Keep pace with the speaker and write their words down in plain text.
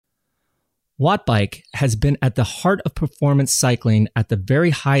Wattbike has been at the heart of performance cycling at the very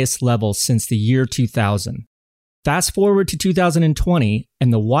highest level since the year 2000. Fast forward to 2020,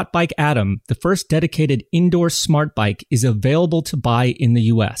 and the Wattbike Atom, the first dedicated indoor smart bike, is available to buy in the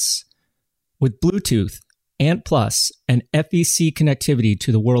US. With Bluetooth, Ant Plus, and FEC connectivity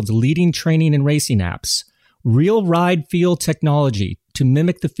to the world's leading training and racing apps, real ride feel technology to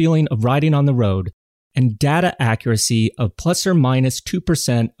mimic the feeling of riding on the road, and data accuracy of plus or minus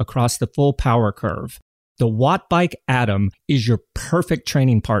 2% across the full power curve, the Wattbike Atom is your perfect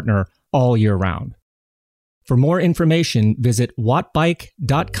training partner all year round. For more information, visit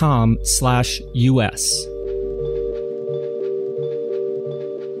wattbike.com/US.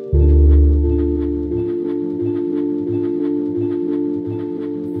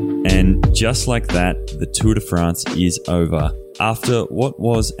 And just like that, the Tour de France is over. After what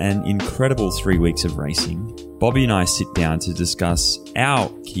was an incredible 3 weeks of racing, Bobby and I sit down to discuss our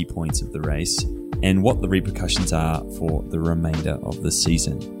key points of the race and what the repercussions are for the remainder of the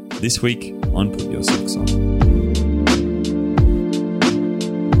season. This week on Put Your Socks On.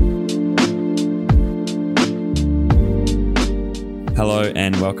 Hello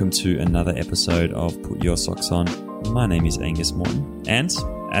and welcome to another episode of Put Your Socks On. My name is Angus Morton, and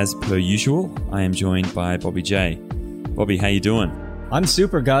as per usual, I am joined by Bobby J. Bobby, how you doing? I'm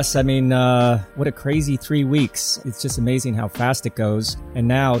super, Gus. I mean, what a crazy 3 weeks. It's just amazing how fast it goes. And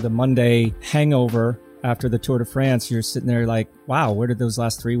now the Monday hangover after the Tour de France, you're sitting there like, wow, where did those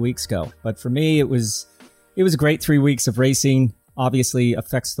last 3 weeks go? But for me, it was a great 3 weeks of racing. Obviously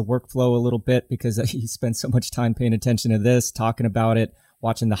affects the workflow a little bit because you spend so much time paying attention to this, talking about it,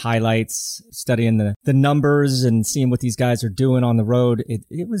 watching the highlights, studying the numbers and seeing what these guys are doing on the road.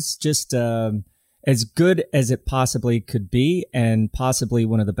 It was just as good as it possibly could be, and possibly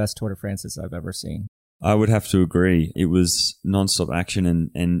one of the best Tour de France's I've ever seen. I would have to agree. It was non-stop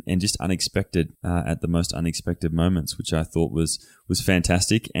action and just unexpected at the most unexpected moments, which I thought was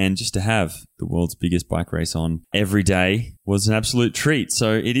fantastic. And just to have the world's biggest bike race on every day was an absolute treat.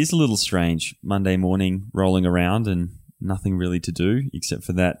 So it is a little strange, Monday morning rolling around and nothing really to do except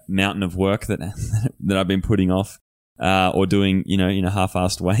for that mountain of work that I've been putting off or doing, in a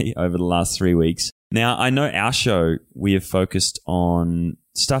half-assed way over the last 3 weeks. Now, I know our show, we have focused on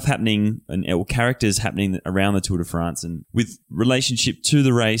stuff happening or characters happening around the Tour de France and with relationship to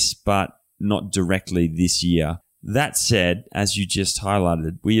the race, but not directly this year. That said, as you just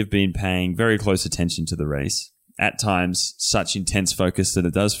highlighted, we have been paying very close attention to the race. At times, such intense focus that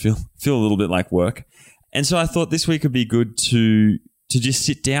it does feel a little bit like work. And so I thought this week would be good to just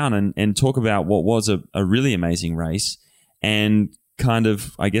sit down and talk about what was a really amazing race, and kind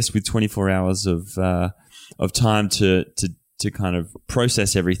of, I guess, with 24 hours of time to kind of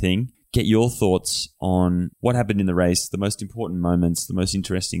process everything, get your thoughts on what happened in the race, the most important moments, the most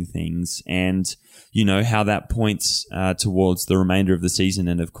interesting things, and, how that points towards the remainder of the season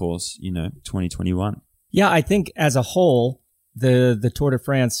and, of course, 2021. Yeah, I think as a whole, the Tour de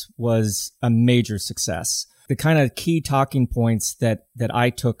France was a major success. The kind of key talking points that I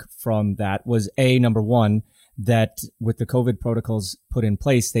took from that was number one, that with the COVID protocols put in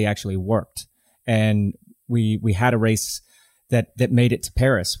place, they actually worked. And we had a race that made it to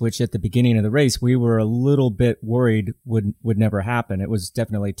Paris, which at the beginning of the race, we were a little bit worried would never happen. It was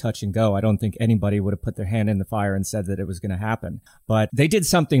definitely touch and go. I don't think anybody would have put their hand in the fire and said that it was going to happen, but they did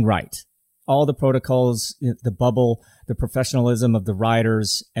something right. All the protocols, the bubble, the professionalism of the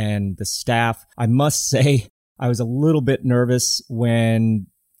riders and the staff. I must say, I was a little bit nervous when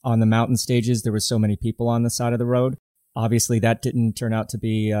on the mountain stages, there were so many people on the side of the road. Obviously, that didn't turn out to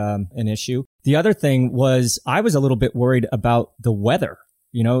be an issue. The other thing was I was a little bit worried about the weather.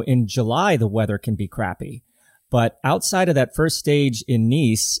 In July, the weather can be crappy. But outside of that first stage in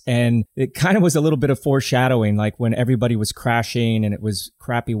Nice, and it kind of was a little bit of foreshadowing, like when everybody was crashing and it was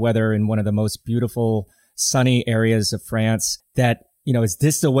crappy weather in one of the most beautiful sunny areas of France, that, is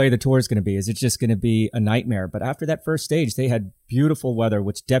this the way the tour is going to be? Is it just going to be a nightmare? But after that first stage, they had beautiful weather,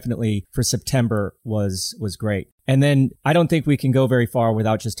 which definitely for September was great. And then I don't think we can go very far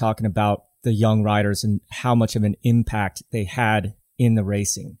without just talking about the young riders and how much of an impact they had in the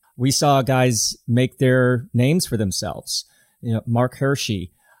racing. We saw guys make their names for themselves. Mark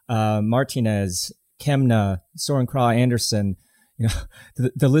Hirschi, Martinez, Kemna, Søren Kragh Andersen.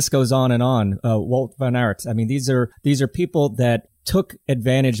 The list goes on and on. Wout van Aert. I mean, these are people that took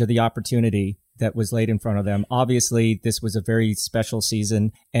advantage of the opportunity that was laid in front of them. Obviously, this was a very special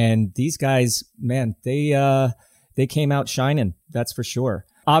season, and these guys, man, they came out shining. That's for sure.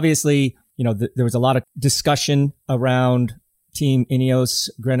 Obviously, there was a lot of discussion around Team Ineos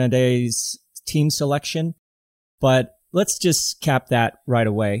Grenadiers team selection, but let's just cap that right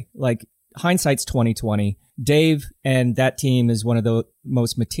away. Like, hindsight's 2020. Dave and that team is one of the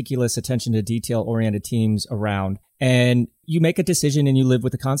most meticulous, attention to detail oriented teams around. And you make a decision and you live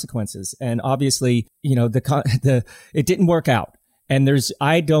with the consequences. And obviously, it didn't work out. And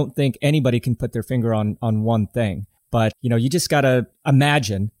I don't think anybody can put their finger on one thing, but you just got to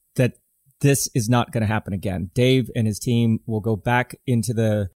imagine that this is not going to happen again. Dave and his team will go back to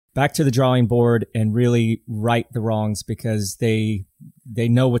the drawing board and really right the wrongs because they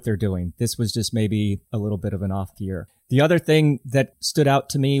know what they're doing. This was just maybe a little bit of an off year. The other thing that stood out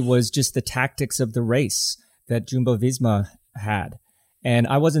to me was just the tactics of the race that Jumbo-Visma had. And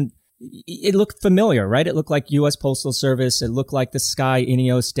it looked familiar, right? It looked like U.S. Postal Service. It looked like the Sky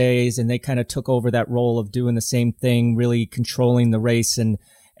Ineos days, and they kind of took over that role of doing the same thing, really controlling the race. And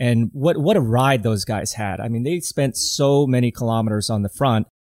what a ride those guys had. I mean, they spent so many kilometers on the front,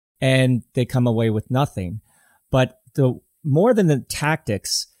 and they come away with nothing. But more than the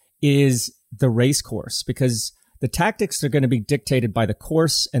tactics is the race course, because the tactics are going to be dictated by the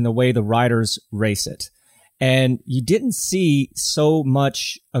course and the way the riders race it. And you didn't see so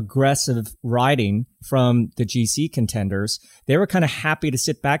much aggressive riding from the GC contenders. They were kind of happy to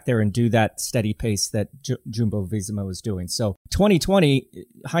sit back there and do that steady pace that Jumbo-Visma was doing. So 2020,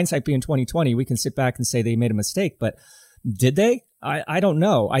 hindsight being 2020, we can sit back and say they made a mistake, but did they? I don't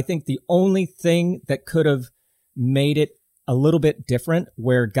know. I think the only thing that could have made it a little bit different,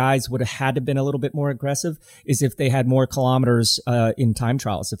 where guys would have had to been a little bit more aggressive, is if they had more kilometers in time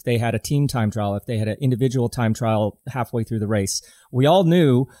trials, if they had a team time trial, if they had an individual time trial halfway through the race. We all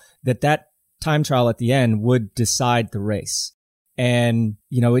knew that time trial at the end would decide the race. And,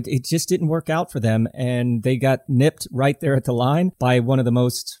 it just didn't work out for them. And they got nipped right there at the line by one of the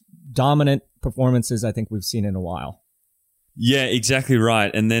most dominant performances I think we've seen in a while. Yeah, exactly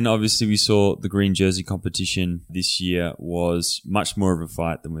right. And then obviously we saw the green jersey competition this year was much more of a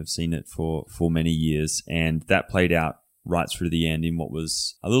fight than we've seen it for many years. And that played out right through the end in what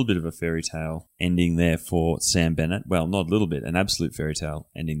was a little bit of a fairy tale ending there for Sam Bennett. Well, not a little bit, an absolute fairy tale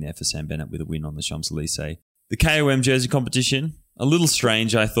ending there for Sam Bennett with a win on the Champs-Élysées. The KOM jersey competition, a little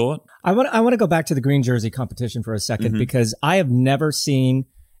strange, I thought. I want to go back to the green jersey competition for a second, because I have never seen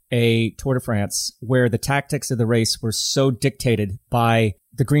a Tour de France where the tactics of the race were so dictated by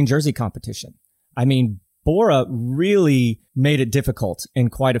the green jersey competition. I mean, Bora really made it difficult in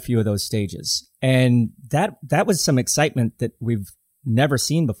quite a few of those stages. And that was some excitement that we've never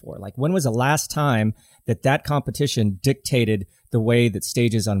seen before. Like, when was the last time that competition dictated the way that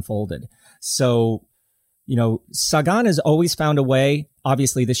stages unfolded? So, Sagan has always found a way.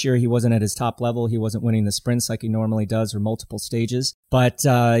 Obviously, this year he wasn't at his top level. He wasn't winning the sprints like he normally does, or multiple stages. But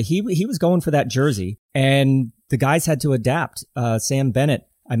he was going for that jersey, and the guys had to adapt. Sam Bennett,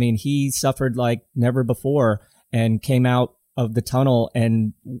 I mean, he suffered like never before and came out of the tunnel,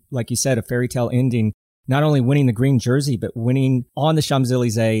 and like you said, a fairy tale ending, not only winning the green jersey, but winning on the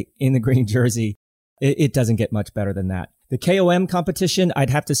Champs-Élysées in the green jersey. It doesn't get much better than that. The KOM competition,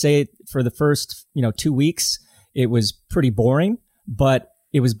 I'd have to say for the first, 2 weeks, it was pretty boring, but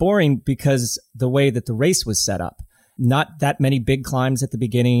it was boring because the way that the race was set up. Not that many big climbs at the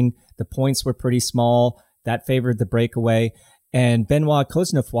beginning. The points were pretty small. That favored the breakaway. And Benoit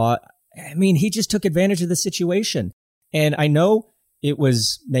Cosnefroy, I mean, he just took advantage of the situation. And I know it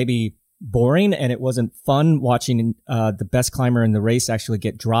was maybe boring and it wasn't fun watching the best climber in the race actually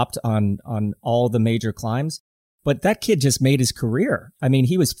get dropped on all the major climbs. But that kid just made his career. I mean,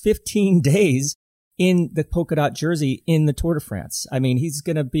 he was 15 days in the polka dot jersey in the Tour de France. I mean, he's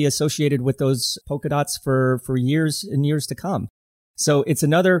going to be associated with those polka dots for years and years to come. So it's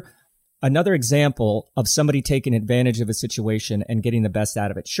another example of somebody taking advantage of a situation and getting the best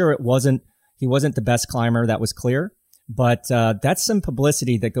out of it. Sure, he wasn't the best climber. That was clear. But that's some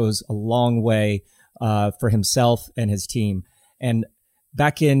publicity that goes a long way for himself and his team. And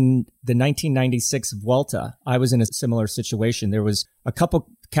back in the 1996 Vuelta, I was in a similar situation. There was a couple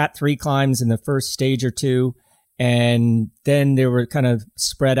Cat 3 climbs in the first stage or two, and then they were kind of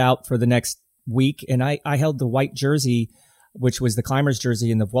spread out for the next week. And I held the white jersey, which was the climber's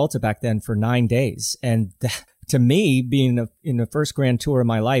jersey in the Vuelta back then, for 9 days. And to me, being in the first Grand Tour of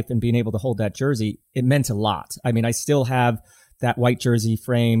my life and being able to hold that jersey, it meant a lot. I mean, I still have that white jersey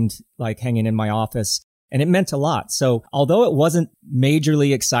framed, like hanging in my office, and it meant a lot. So although it wasn't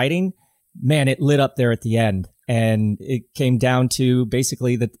majorly exciting, man, it lit up there at the end, and it came down to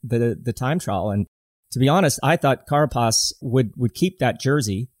basically the time trial. And to be honest, I thought Carapaz would keep that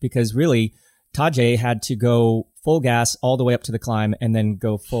jersey, because really Tajay had to go full gas all the way up to the climb and then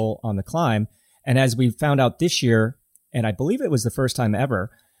go full on the climb. And as we found out this year, and I believe it was the first time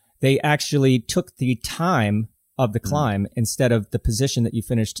ever, they actually took the time of the climb instead of the position that you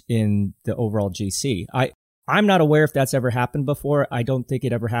finished in the overall GC. I'm not aware if that's ever happened before. I don't think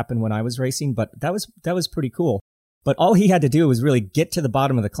it ever happened when I was racing, but that was pretty cool. But all he had to do was really get to the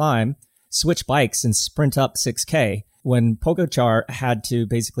bottom of the climb, switch bikes, and sprint up 6K when Pogačar had to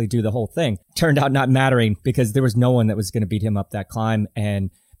basically do the whole thing. Turned out not mattering because there was no one that was going to beat him up that climb. And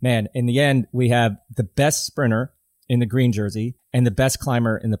man, in the end, we have the best sprinter in the green jersey and the best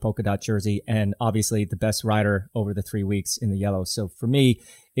climber in the polka dot jersey, and obviously the best rider over the 3 weeks in the yellow. So for me,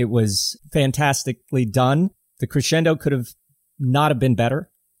 it was fantastically done. The crescendo could have not have been better,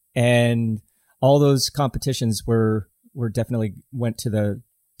 and all those competitions were definitely went to the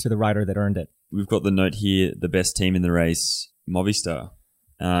rider that earned it. We've got the note here: the best team in the race, Movistar,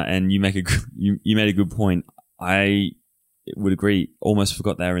 and you made a good point. I would agree. Almost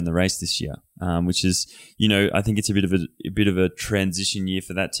forgot they were in the race this year, which is, I think it's a bit of a transition year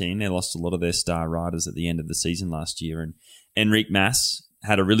for that team. They lost a lot of their star riders at the end of the season last year, and Enric Mas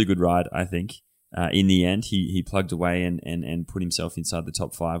had a really good ride. I think in the end he plugged away and put himself inside the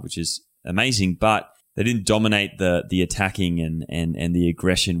top 5, which is amazing. But they didn't dominate the attacking and the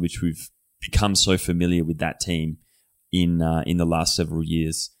aggression, which we've become so familiar with that team in the last several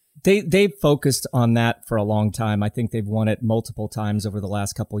years. They've focused on that for a long time. I think they've won it multiple times over the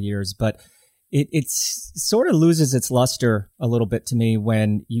last couple of years, but it's sort of loses its luster a little bit to me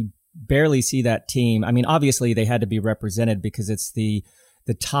when you barely see that team. I mean, obviously they had to be represented because it's the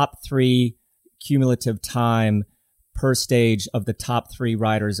top 3 cumulative time per stage of the top 3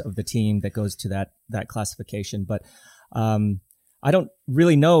 riders of the team that goes to that classification. But I don't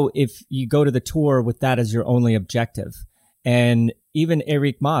really know if you go to the Tour with that as your only objective. And even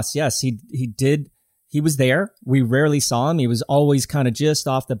Enric Mas, yes, he was there. We rarely saw him. He was always kind of just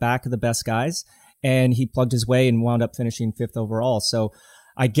off the back of the best guys, and he plugged his way and wound up finishing 5th overall. So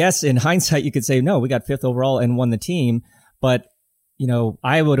I guess in hindsight, you could say, no, we got 5th overall and won the team. But,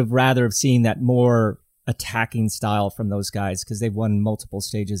 I would have rather have seen that more attacking style from those guys because they've won multiple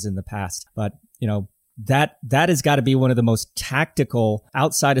stages in the past. But, that has got to be one of the most tactical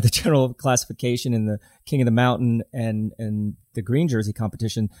outside of the general classification in the King of the Mountain and the green jersey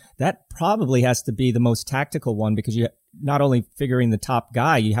competition. That probably has to be the most tactical one because you not only figuring the top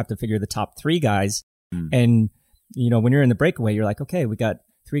guy, you have to figure the top 3 guys. And, when you're in the breakaway, you're like, okay, we got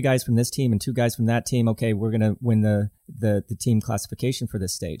 3 guys from this team and 2 guys from that team. Okay, we're going to win the team classification for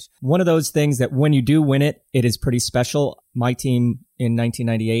this stage. One of those things that when you do win it, it is pretty special. My team in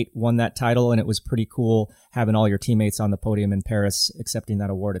 1998 won that title, and it was pretty cool having all your teammates on the podium in Paris accepting that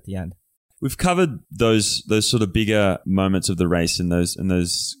award at the end. We've covered those sort of bigger moments of the race and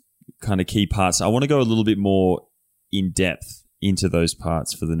those kind of key parts. I want to go a little bit more in depth into those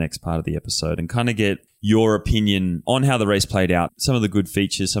parts for the next part of the episode and kind of get your opinion on how the race played out, some of the good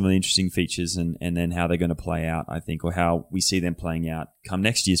features, some of the interesting features, and then how they're going to play out, I think, or how we see them playing out come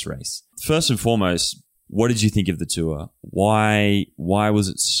next year's race. First and foremost, what did you think of the Tour? Why was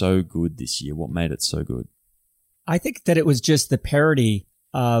it so good this year? What made it so good? I think that it was just the parity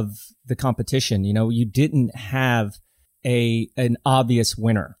of the competition. You didn't have an obvious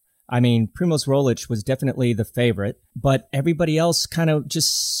winner. I mean, Primož Roglič was definitely the favorite, but everybody else kind of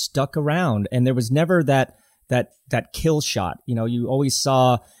just stuck around, and there was never that kill shot. You always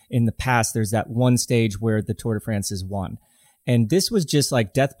saw in the past there's that one stage where the Tour de France is won, and this was just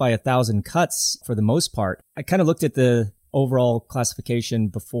like death by 1,000 cuts for the most part. I kind of looked at the overall classification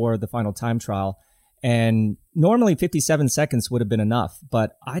before the final time trial, and normally 57 seconds would have been enough,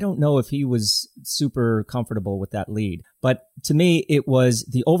 but I don't know if he was super comfortable with that lead. But to me, it was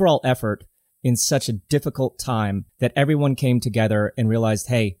the overall effort in such a difficult time that everyone came together and realized,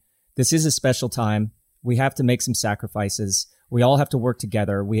 hey, this is a special time. We have to make some sacrifices. We all have to work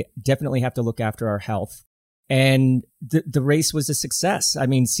together. We definitely have to look after our health. And the race was a success. I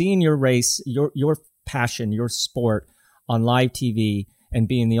mean, seeing your race, your passion, your sport on live TV and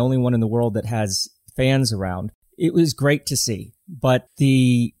being the only one in the world that has fans around, it was great to see. But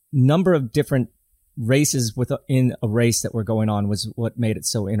the number of different races within a race that were going on was what made it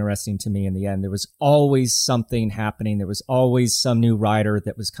so interesting to me in the end. There was always something happening. There was always some new rider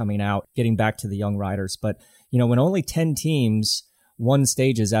that was coming out, getting back to the young riders. But, when only 10 teams won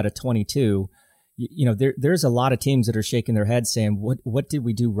stages out of 22, there's a lot of teams that are shaking their heads saying, what did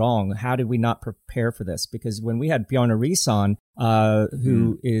we do wrong? How did we not prepare for this? Because when we had Bjarne Riis on,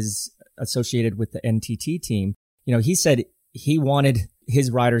 who is associated with the NTT team, he said he wanted his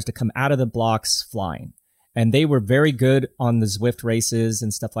riders to come out of the blocks flying. And they were very good on the Zwift races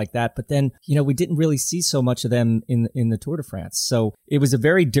and stuff like that. But then, we didn't really see so much of them in the Tour de France. So it was a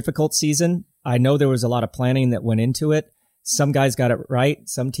very difficult season. I know there was a lot of planning that went into it. Some guys got it right.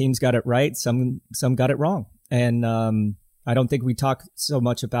 Some teams got it right. Some got it wrong. And I don't think we talk so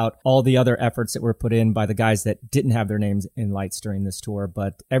much about all the other efforts that were put in by the guys that didn't have their names in lights during this tour.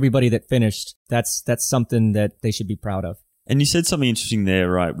 But everybody that finished, that's something that they should be proud of. And you said something interesting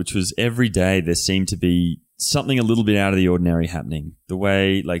there, right? Which was every day there seemed to be something a little bit out of the ordinary happening. The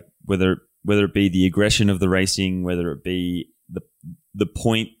way, like, whether it be the aggression of the racing, whether it be the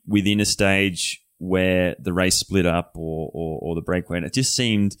point within a stage where the race split up or the breakaway. And it just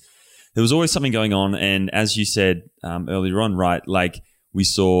seemed there was always something going on. And as you said earlier on, right, like we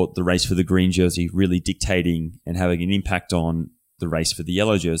saw the race for the green jersey really dictating and having an impact on the race for the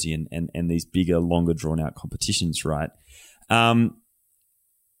yellow jersey and these bigger, longer drawn out competitions, right? I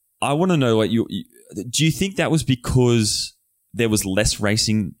want to know, like, do you think that was because there was less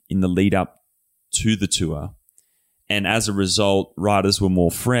racing in the lead up to the tour, and as a result, riders were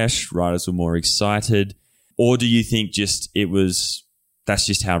more fresh, riders were more excited, or do you think that's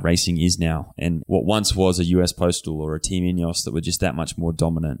just how racing is now? And what once was a US Postal or a Team Ineos that were just that much more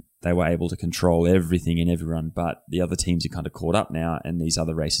dominant, they were able to control everything and everyone, but the other teams are kind of caught up now, and these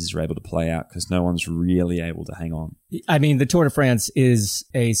other races are able to play out because no one's really able to hang on. I mean, the Tour de France is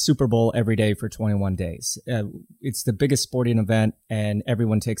a Super Bowl every day for 21 days. It's the biggest sporting event, and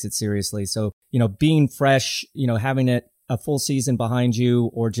everyone takes it seriously. So, being fresh, having a full season behind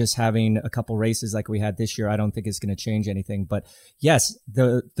you, or just having a couple races like we had this year, I don't think is going to change anything. But yes,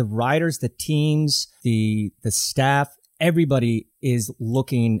 the riders, the teams, the staff, everybody is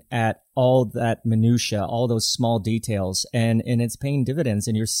looking at all that minutia, all those small details, and it's paying dividends,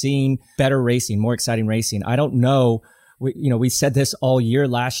 and you're seeing better racing, more exciting racing. I don't know. We said this all year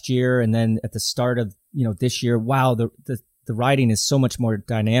last year, and then at the start of, this year, wow, the riding is so much more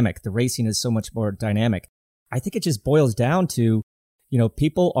dynamic. The racing is so much more dynamic. I think it just boils down to,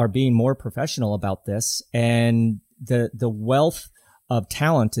 people are being more professional about this, and the wealth of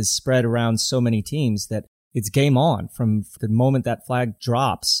talent is spread around so many teams that it's game on from the moment that flag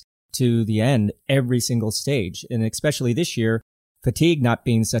drops to the end, every single stage. And especially this year, fatigue not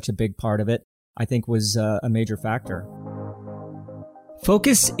being such a big part of it, I think was a major factor.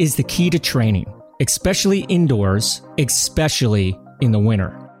 Focus is the key to training, especially indoors, especially in the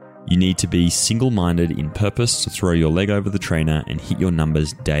winter. You need to be single-minded in purpose to throw your leg over the trainer and hit your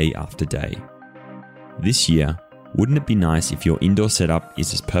numbers day after day. This year, wouldn't it be nice if your indoor setup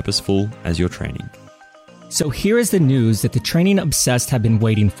is as purposeful as your training? So here is the news that the training obsessed have been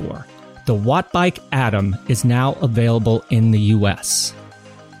waiting for. The Wattbike Atom is now available in the US.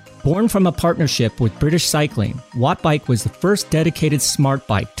 Born from a partnership with British Cycling, Wattbike was the first dedicated smart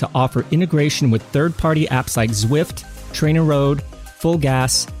bike to offer integration with third-party apps like Zwift, TrainerRoad, Full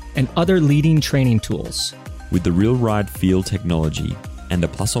Gas, and other leading training tools. With the Real Ride Feel technology and a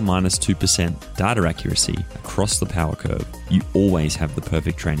plus or minus 2% data accuracy across the power curve, you always have the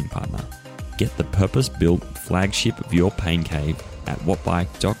perfect training partner. Get the purpose-built flagship of your pain cave at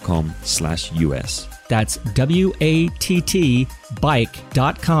wattbike.com/US. That's WATT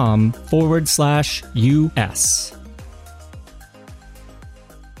bike.com/US.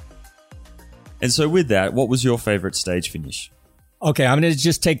 And so with that, what was your favorite stage finish? Okay, I'm going to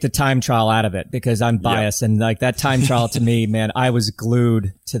just take the time trial out of it because I'm biased. And like that time trial to me, man, I was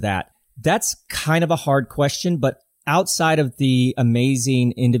glued to that. That's kind of a hard question, but outside of the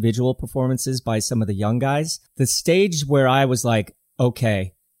amazing individual performances by some of the young guys, the stage where I was like,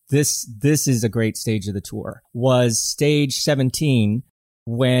 okay, this is a great stage of the tour was stage 17,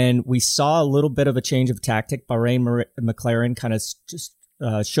 when we saw a little bit of a change of tactic. Bahrain McLaren kind of just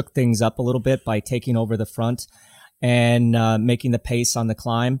shook things up a little bit by taking over the front and making the pace on the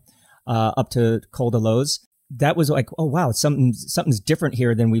climb up to Col de Loz. That was like, oh wow, something's different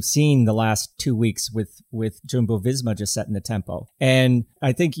here than we've seen the last 2 weeks with Jumbo-Visma just setting the tempo. And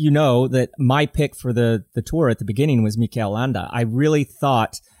I think that my pick for the tour at the beginning was Mikel Landa. I really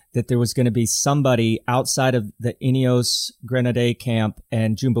thought that there was going to be somebody outside of the Ineos Grenadier camp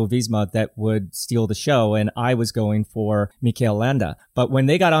and Jumbo-Visma that would steal the show, and I was going for Mikel Landa. But when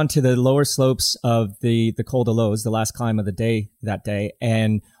they got onto the lower slopes of the Col de Loz, the last climb of the day that day,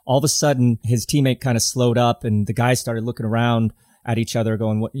 and all of a sudden his teammate kind of slowed up and the guys started looking around at each other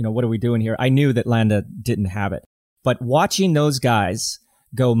going, what are we doing here? I knew that Landa didn't have it. But watching those guys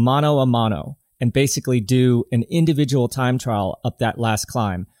go mano a mano and basically do an individual time trial up that last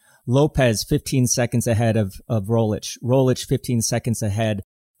climb, Lopez 15 seconds ahead of Roglic. Roglic 15 seconds ahead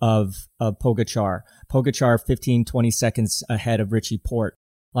of Pogačar. Pogačar 15, 20 seconds ahead of Richie Porte.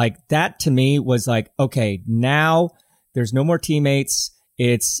 Like that to me was like, okay, now there's no more teammates.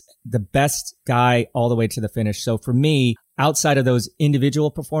 It's the best guy all the way to the finish. So for me, outside of those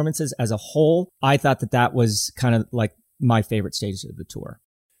individual performances as a whole, I thought that was kind of like my favorite stage of the tour.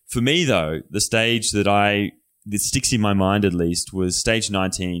 For me, though, the stage that I that sticks in my mind at least was stage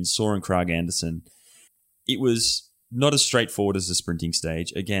 19, Søren Kragh Andersen. It was not as straightforward as the sprinting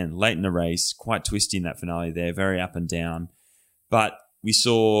stage. Again, late in the race, quite twisty in that finale there, very up and down. But we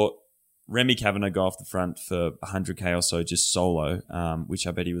saw Remy Kavanagh go off the front for 100K or so just solo, which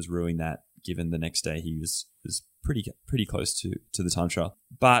I bet he was ruining that, given the next day he was pretty close to the time trial.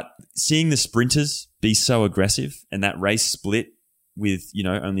 But seeing the sprinters be so aggressive and that race split with, you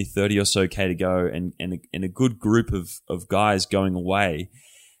know, only 30 or so K to go and a good group of guys going away.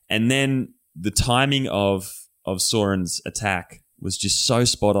 And then the timing of Søren's attack was just so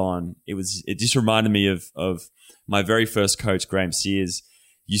spot on. It just reminded me of my very first coach, Graham Sears,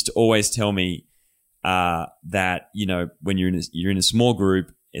 used to always tell me that, you know, when you're in a small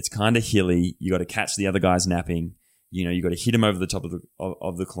group, it's kind of hilly. You got to catch the other guys napping. You know, you got to hit them over the top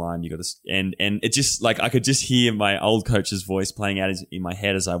of the climb. You got to, and it just, like, I could just hear my old coach's voice playing out in my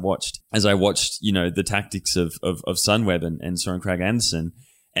head as I watched, you know, the tactics of Sunweb and Søren Kragh Andersen.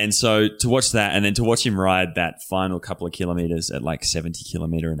 And so to watch that, and then to watch him ride that final couple of kilometers at like 70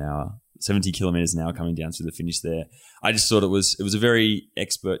 kilometers an hour coming down through the finish there, I just thought it was a very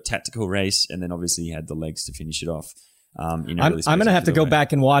expert tactical race. And then obviously he had the legs to finish it off. I'm going to have to go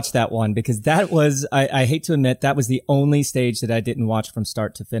back and watch that one, because that was, I hate to admit, that was the only stage that I didn't watch from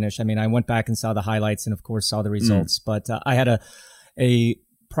start to finish. I mean, I went back and saw the highlights and of course saw the results, but I had a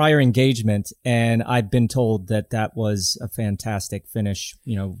prior engagement and I've been told that was a fantastic finish,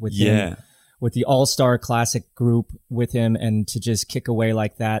 you know, with him, with the All-Star Classic group with him, and to just kick away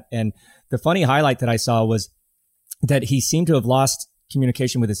like that. And the funny highlight that I saw was that he seemed to have lost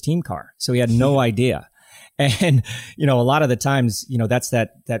communication with his team car. So he had no idea. And, you know, a lot of the times, you know, that's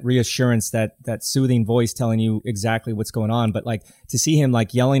that reassurance, that soothing voice telling you exactly what's going on. But like to see him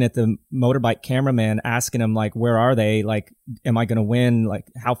like yelling at the motorbike cameraman, asking him like, where are they? Like, am I going to win? Like,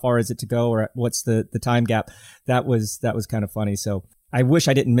 how far is it to go? Or what's the time gap? That was kind of funny. So I wish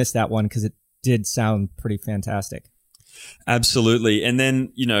I didn't miss that one, because it did sound pretty fantastic. Absolutely. And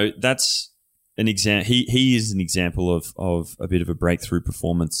then, you know, that's an example. He is an example of a bit of a breakthrough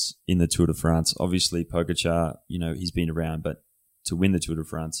performance in the Tour de France. Obviously, Pogačar, you know, he's been around, but to win the Tour de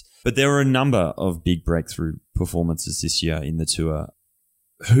France. But there were a number of big breakthrough performances this year in the Tour.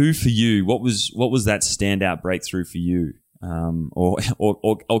 Who for you? What was that standout breakthrough for you?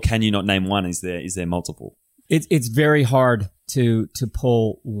 Or can you not name one? Is there multiple? It's very hard to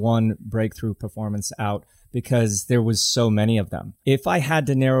pull one breakthrough performance out, because there was so many of them. If I had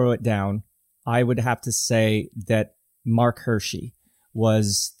to narrow it down, I would have to say that Mark Hirschi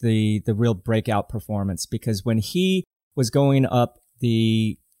was the real breakout performance, because when he was going up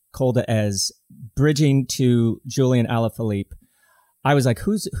the Col d'Ez, bridging to Julian Alaphilippe, I was like,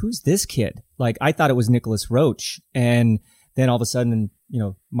 who's this kid? Like, I thought it was Nicholas Roche. And then all of a sudden, you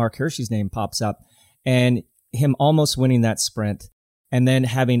know, Mark Hirschi's name pops up, and him almost winning that sprint and then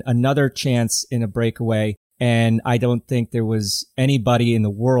having another chance in a breakaway. And I don't think there was anybody in the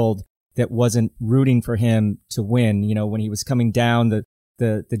world that wasn't rooting for him to win. You know, when he was coming down, the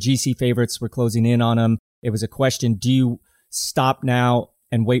GC favorites were closing in on him. It was a question, do you stop now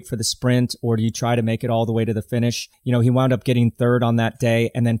and wait for the sprint, or do you try to make it all the way to the finish? You know, he wound up getting third on that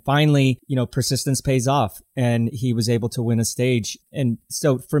day. And then finally, you know, persistence pays off and he was able to win a stage. And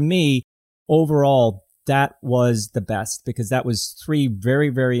so for me, overall, that was the best, because that was 3 very,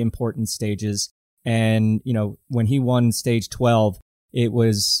 very important stages. And, you know, when he won stage 12, it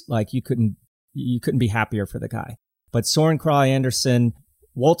was like you couldn't be happier for the guy. But Søren Kragh Andersen,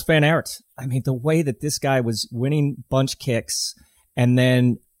 Wout van Aert, I mean, the way that this guy was winning bunch kicks, and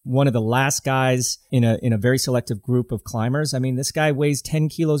then one of the last guys in a very selective group of climbers. I mean, this guy weighs 10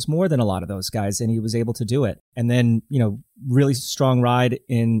 kilos more than a lot of those guys, and he was able to do it. And then, you know, really strong ride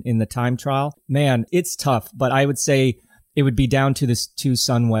in the time trial. Man, it's tough, but I would say it would be down to the 2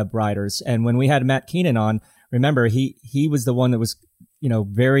 Sunweb riders. And when we had Matt Keenan on, remember, he was the one that was, you know,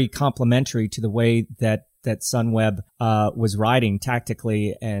 very complimentary to the way that Sunweb was riding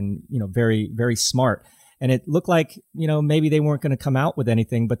tactically, and, you know, very, very smart. And it looked like, you know, maybe they weren't going to come out with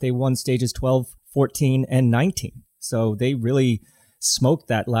anything, but they won stages 12, 14, and 19. So they really smoked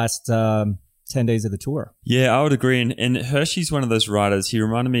that last 10 days of the Tour. Yeah, I would agree. And Hirschi's one of those riders. He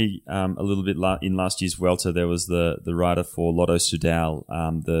reminded me a little bit in last year's Vuelta. There was the rider for Lotto Soudal,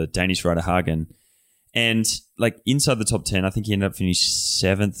 the Danish rider Hagen. And like inside the top 10, I think he ended up finishing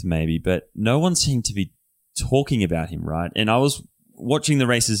 7th maybe, but no one seemed to be talking about him, right? And I was watching the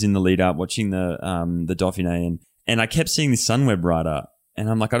races in the lead up, watching the Dauphiné, and I kept seeing this Sunweb rider, and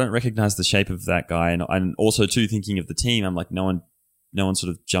I'm like, I don't recognize the shape of that guy. And I'm also too thinking of the team. I'm like, no one sort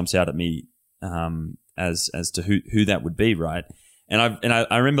of jumps out at me as to who that would be, right? And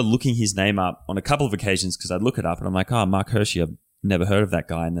I remember looking his name up on a couple of occasions because I'd look it up and I'm like, oh, Mark Hirschi, I've never heard of that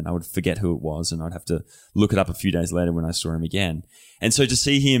guy. And then I would forget who it was and I'd have to look it up a few days later when I saw him again. And so to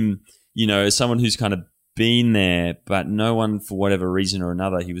see him, as someone who's kind of been there, but no one, for whatever reason or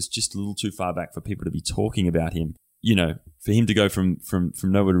another, he was just a little too far back for people to be talking about him. For him to go from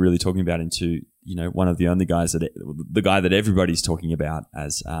nobody really talking about into, one of the only guys the guy that everybody's talking about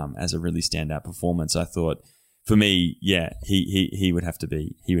as a really standout performance, I thought, for me, yeah, he would have to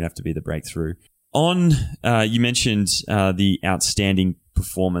be the breakthrough. You mentioned the outstanding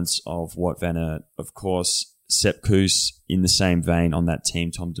performance of Wout van Aert, of course, Sepp Kuss in the same vein on that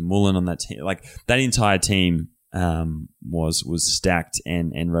team, Tom Dumoulin on that team, like that entire team was stacked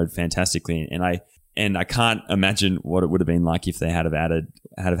and rode fantastically, and I can't imagine what it would have been like if they had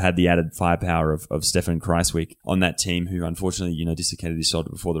had the added firepower of Stefan Kruijswijk on that team, who unfortunately dislocated his shoulder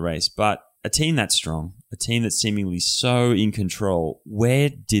before the race, but a team that strong, a team that's seemingly so in control. Where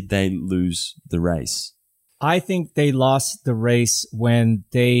did they lose the race? I think they lost the race when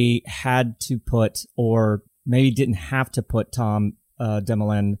they had to put, or maybe didn't have to put, Tom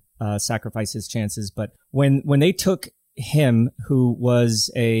Dumoulin sacrifice his chances. But when they took him, who was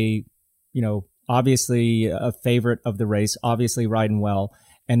obviously a favorite of the race, obviously riding well,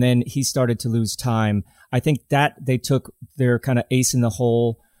 and then he started to lose time, I think that they took their kind of ace in the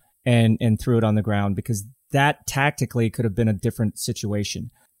hole and threw it on the ground, because that tactically could have been a different situation.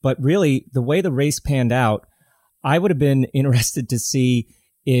 But really, the way the race panned out, I would have been interested to see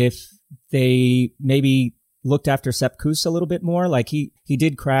if they maybe looked after Sepp Kuss a little bit more. Like he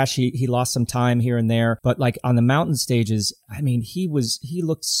did crash. He lost some time here and there, but like on the mountain stages, I mean, he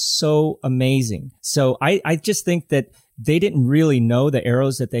looked so amazing. So I just think that they didn't really know the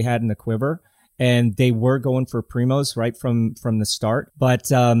arrows that they had in the quiver, and they were going for Primoz right from the start. But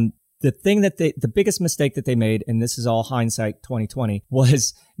the biggest mistake that they made, and this is all hindsight 2020,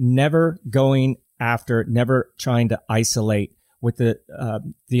 was never trying to isolate with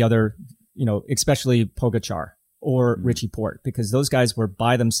the other, especially Pogačar or Richie Porte, because those guys were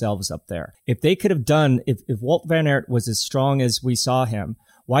by themselves up there. If they could have done, if Wout van Aert was as strong as we saw him,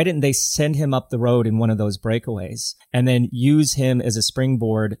 why didn't they send him up the road in one of those breakaways and then use him as a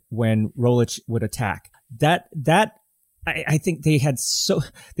springboard when Roglic would attack? I think they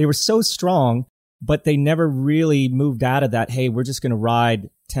were so strong, but they never really moved out of that. Hey, we're just going to ride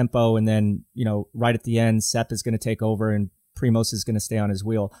tempo, and then, right at the end, Sepp is going to take over and Primoz is going to stay on his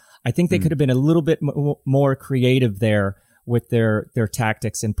wheel. I think they could have been a little bit more creative there with their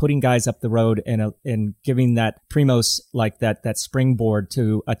tactics and putting guys up the road and giving that Primoz like that springboard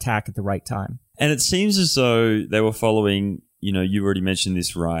to attack at the right time. And it seems as though they were following, you already mentioned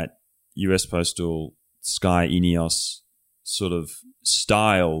this, right? US Postal, Sky, Ineos sort of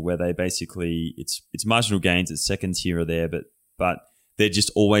style, where they basically, it's marginal gains, it's seconds here or there, but they're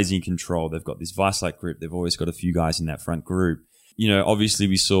just always in control. They've got this vice-like grip. They've always got a few guys in that front group. Obviously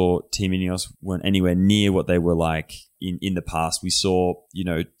we saw Team Ineos weren't anywhere near what they were like in the past. We saw,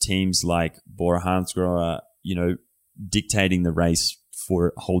 teams like Bora Hansgrohe, dictating the race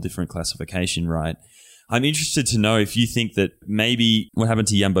for a whole different classification, right? I'm interested to know if you think that maybe what happened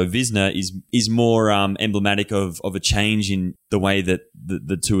to Jumbo-Visma is more emblematic of a change in the way that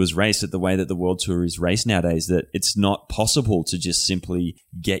the tours race, the way that the World Tour is raced nowadays, that it's not possible to just simply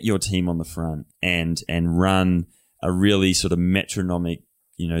get your team on the front and run a really sort of metronomic,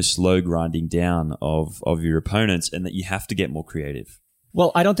 slow grinding down of your opponents, and that you have to get more creative.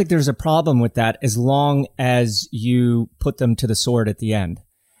 Well, I don't think there's a problem with that as long as you put them to the sword at the end.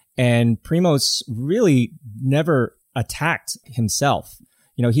 And Primoz really never attacked himself.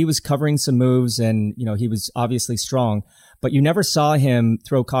 He was covering some moves and, he was obviously strong, but you never saw him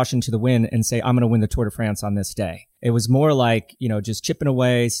throw caution to the wind and say, I'm going to win the Tour de France on this day. It was more like, just chipping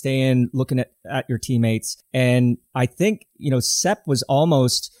away, staying, looking at your teammates. And I think, Sepp was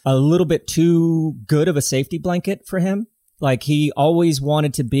almost a little bit too good of a safety blanket for him. Like he always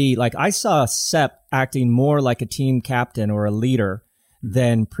wanted to be like, I saw Sepp acting more like a team captain or a leader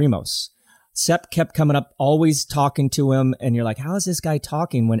than Primoz. Sepp kept coming up, always talking to him. And you're like, how is this guy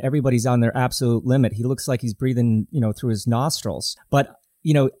talking when everybody's on their absolute limit? He looks like he's breathing, through his nostrils. But,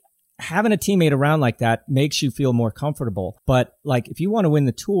 having a teammate around like that makes you feel more comfortable. But like, if you want to win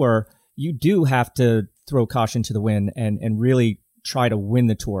the Tour, you do have to throw caution to the wind and really try to win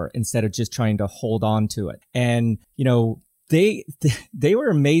the Tour instead of just trying to hold on to it. And, they were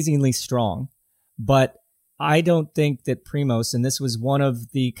amazingly strong, but I don't think that Primoz, and this was one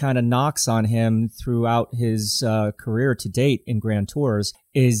of the kind of knocks on him throughout his career to date in Grand Tours,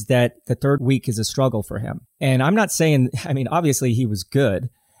 is that the third week is a struggle for him. And I'm not saying, obviously he was good.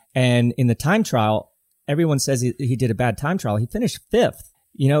 And in the time trial, everyone says he did a bad time trial. He finished 5th.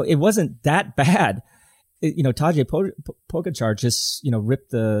 It wasn't that bad. Tadej Pogačar just,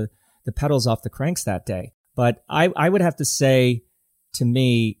 ripped the pedals off the cranks that day. But I would have to say, to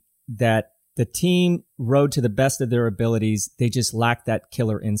me, that the team rode to the best of their abilities. They just lacked that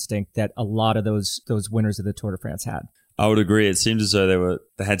killer instinct that a lot of those winners of the Tour de France had. I would agree. It seemed as though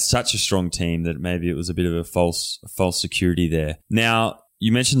they had such a strong team that maybe it was a bit of a false security there. Now,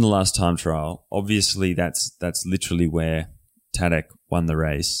 you mentioned the last time trial. Obviously, that's literally where Tadej won the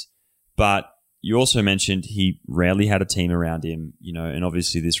race. But you also mentioned he rarely had a team around him, and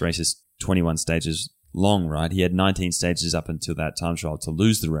obviously this race is 21 stages long, right? He had 19 stages up until that time trial to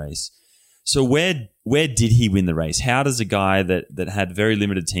lose the race. So where did he win the race? How does a guy that had very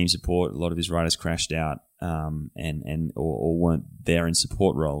limited team support, a lot of his riders crashed out, or weren't there in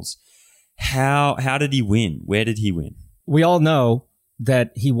support roles, how did he win? Where did he win? We all know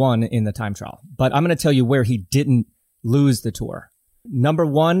that he won in the time trial, but I'm going to tell you where he didn't lose the Tour. Number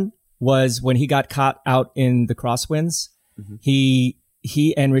one was when he got caught out in the crosswinds. Mm-hmm.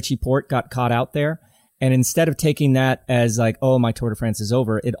 He and Richie Porte got caught out there. And instead of taking that as like, oh, my Tour de France is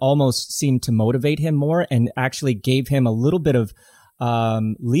over, it almost seemed to motivate him more and actually gave him a little bit of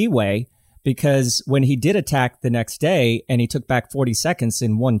leeway, because when he did attack the next day and he took back 40 seconds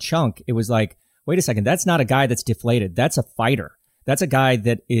in one chunk, it was like, wait a second, that's not a guy that's deflated. That's a fighter. That's a guy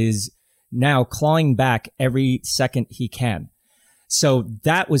that is now clawing back every second he can. So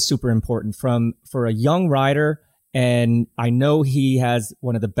that was super important for a young rider. And I know he has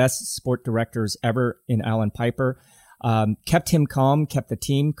one of the best sport directors ever in Alan Piper, kept him calm, kept the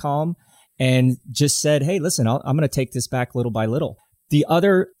team calm, and just said, hey, listen, I'm going to take this back little by little. The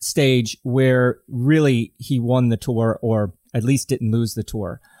other stage where really he won the Tour, or at least didn't lose the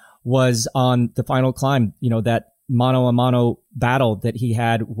Tour, was on the final climb, that mano-a-mano battle that he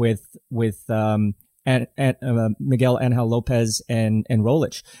had with Miguel Angel Lopez and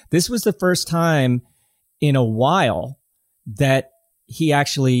Roglic. This was the first time in a while that he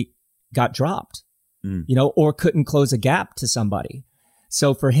actually got dropped, or couldn't close a gap to somebody.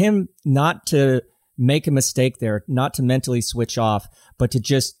 So for him not to make a mistake there, not to mentally switch off, but to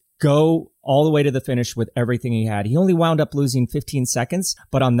just go all the way to the finish with everything he had. He only wound up losing 15 seconds,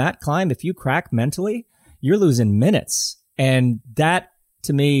 but on that climb, if you crack mentally, you're losing minutes. And that,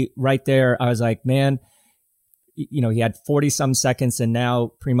 to me, right there, I was like, man, he had 40 some seconds and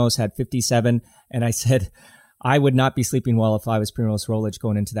now Primoz had 57. And I said, I would not be sleeping well if I was Primoz Roglic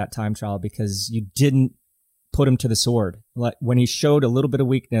going into that time trial, because you didn't put him to the sword. When he showed a little bit of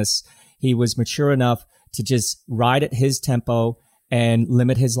weakness, he was mature enough to just ride at his tempo and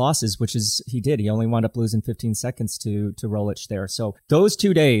limit his losses, which is he did. He only wound up losing 15 seconds to Roglic there. So those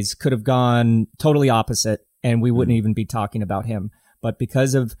 2 days could have gone totally opposite and we wouldn't even be talking about him. But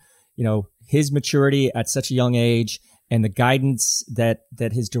because of, his maturity at such a young age and the guidance that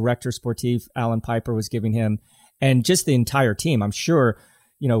his director sportif, Alan Piper, was giving him, and just the entire team, I'm sure,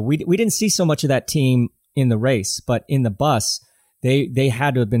 we didn't see so much of that team in the race, but in the bus, they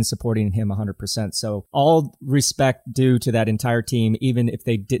had to have been supporting him 100%. So all respect due to that entire team, even if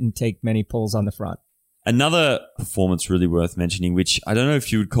they didn't take many pulls on the front. Another performance really worth mentioning, which I don't know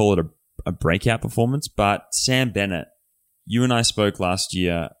if you would call it a breakout performance, but Sam Bennett. You and I spoke last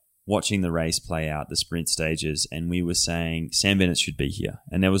year watching the race play out, the sprint stages, and we were saying Sam Bennett should be here.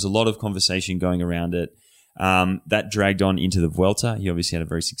 And there was a lot of conversation going around it. That dragged on into the Vuelta. He obviously had a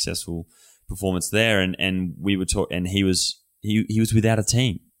very successful performance there, and we were talking, and he was without a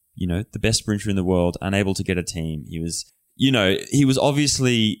team. The best sprinter in the world, unable to get a team. He was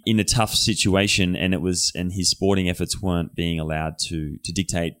obviously in a tough situation, and his sporting efforts weren't being allowed to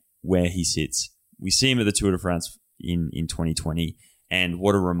dictate where he sits. We see him at the Tour de France in 2020, and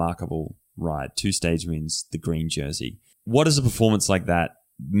what a remarkable ride. 2 stage wins, the green jersey. What does a performance like that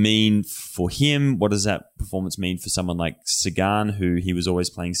mean for him? What does that performance mean for someone like Sagan, who he was always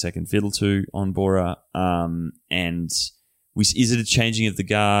playing second fiddle to on Bora? Is it a changing of the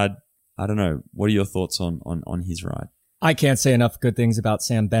guard? I don't know. What are your thoughts on his ride? I can't say enough good things about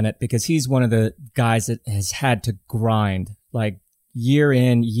Sam Bennett, because he's one of the guys that has had to grind like year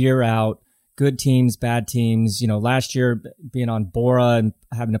in, year out. Good teams, bad teams. Last year being on Bora and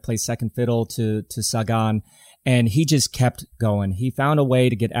having to play second fiddle to Sagan, and he just kept going. He found a way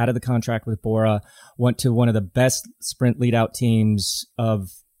to get out of the contract with Bora, went to one of the best sprint lead-out teams of,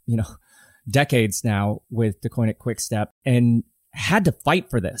 decades now with Deceuninck Quick-Step, and had to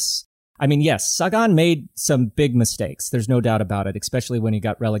fight for this. I mean, yes, Sagan made some big mistakes. There's no doubt about it, especially when he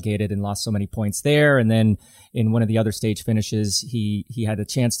got relegated and lost so many points there. And then in one of the other stage finishes, he had a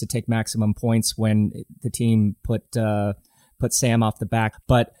chance to take maximum points when the team put Sam off the back.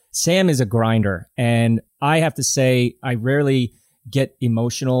 But Sam is a grinder. And I have to say, I rarely get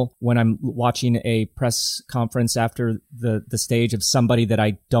emotional when I'm watching a press conference after the stage of somebody that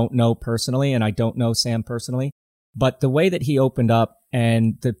I don't know personally, and I don't know Sam personally. But the way that he opened up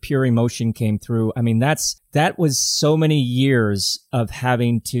and the pure emotion came through, I mean, that was so many years of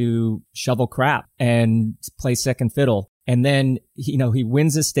having to shovel crap and play second fiddle. And then, he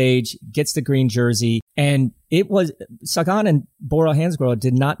wins the stage, gets the green jersey, and it was Sagan and Bora Hansgrohe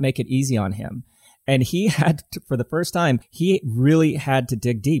did not make it easy on him. And he had to, for the first time, he really had to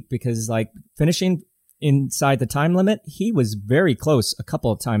dig deep because finishing inside the time limit, he was very close a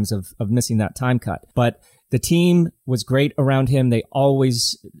couple of times of missing that time cut. But the team was great around him. They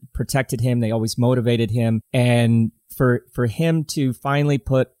always protected him. They always motivated him. And for him to finally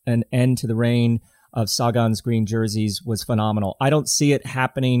put an end to the reign of Sagan's green jerseys was phenomenal. I don't see it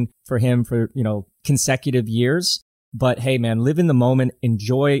happening for him for, consecutive years. But hey, man, live in the moment,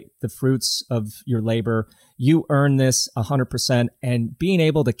 enjoy the fruits of your labor. You earn this 100%, and being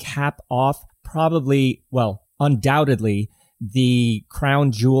able to cap off undoubtedly the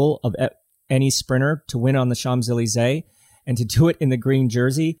crown jewel of any sprinter to win on the Champs-Élysées and to do it in the green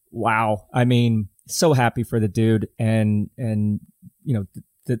jersey. Wow. I mean, so happy for the dude and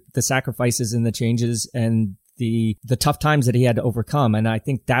the sacrifices and the changes and the tough times that he had to overcome. And I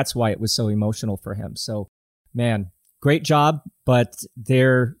think that's why it was so emotional for him. So, man, great job. But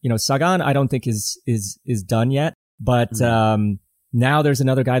Sagan, I don't think is done yet. But now there's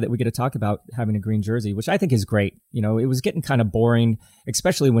another guy that we get to talk about having a green jersey, which I think is great. It was getting kind of boring,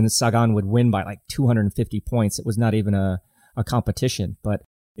 especially when Sagan would win by 250 points. It was not even a competition, but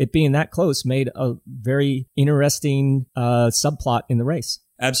it being that close made a very interesting subplot in the race.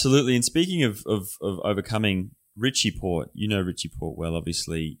 Absolutely. And speaking of overcoming Richie Porte, Richie Porte well,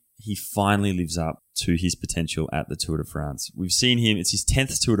 obviously. He finally lives up to his potential at the Tour de France. We've seen him, it's his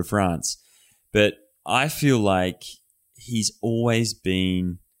 10th Tour de France, but I feel like he's always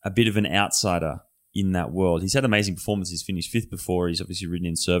been a bit of an outsider in that world. He's had amazing performances, finished 5th before. He's obviously ridden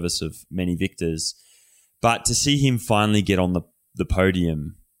in service of many victors. But to see him finally get on the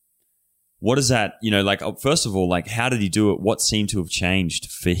podium, what is that, first of all, how did he do it? What seemed to have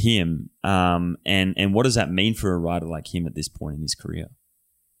changed for him? And what does that mean for a rider like him at this point in his career?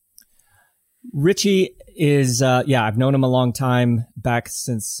 Richie is, I've known him a long time, back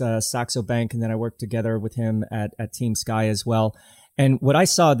since Saxo Bank, and then I worked together with him at Team Sky as well. And what I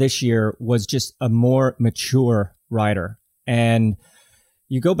saw this year was just a more mature rider. And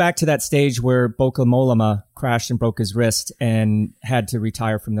you go back to that stage where Bauke Mollema crashed and broke his wrist and had to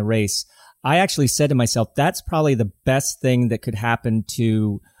retire from the race. I actually said to myself, that's probably the best thing that could happen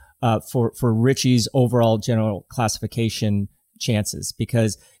to for Richie's overall general classification chances,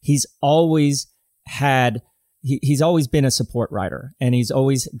 because he's always been a support rider, and he's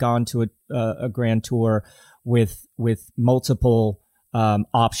always gone to a Grand Tour with multiple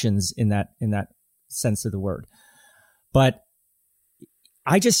options in that sense of the word. But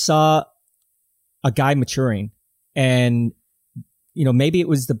I just saw a guy maturing, and maybe it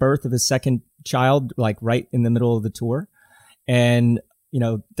was the birth of his second child, right in the middle of the tour. And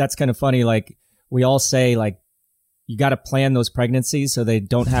that's kind of funny. We all say, you got to plan those pregnancies so they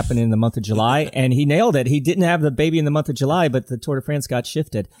don't happen in the month of July. And he nailed it. He didn't have the baby in the month of July, but the Tour de France got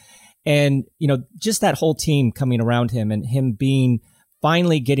shifted. And, just that whole team coming around him and him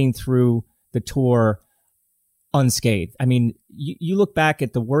finally getting through the tour unscathed. I mean, you look back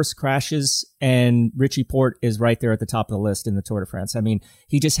at the worst crashes and Richie Porte is right there at the top of the list in the Tour de France. I mean,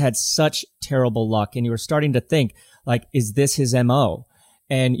 he just had such terrible luck, and you were starting to think, is this his MO?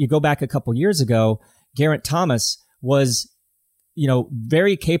 And you go back a couple years ago, Geraint Thomas was,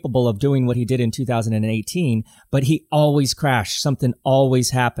 very capable of doing what he did in 2018, but he always crashed. Something always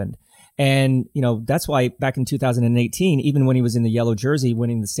happened. And, that's why back in 2018, even when he was in the yellow jersey,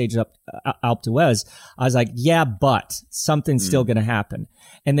 winning the stage up Alpe d'Huez, I was like, yeah, but something's still going to happen.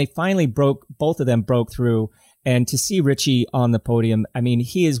 And they finally both of them broke through. And to see Richie on the podium, I mean,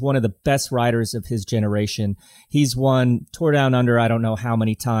 he is one of the best riders of his generation. He's won Tour Down Under, I don't know how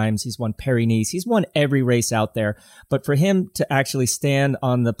many times. He's won Paris-Nice. He's won every race out there. But for him to actually stand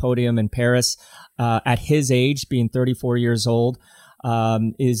on the podium in Paris at his age, being 34 years old,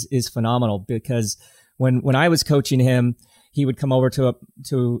 is phenomenal. Because when I was coaching him, he would come over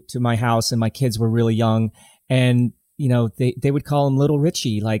to my house, and my kids were really young, and they would call him Little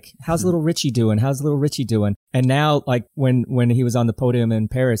Richie. How's Little Richie doing? How's Little Richie doing? And now, when he was on the podium in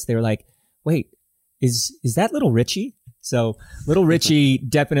Paris, they were like, wait, is that little Richie? So little Richie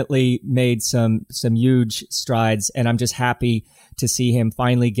definitely made some huge strides, and I'm just happy to see him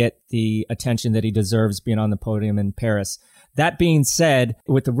finally get the attention that he deserves being on the podium in Paris. That being said,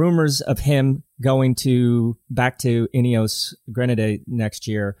 with the rumors of him going back to Ineos Grenadier next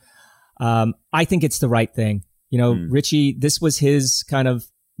year, I think it's the right thing. Richie, this was his kind of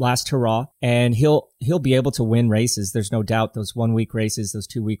last hurrah, and he'll be able to win races. There's no doubt, those 1 week races, those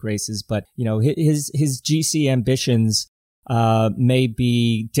 2 week races, but his GC ambitions may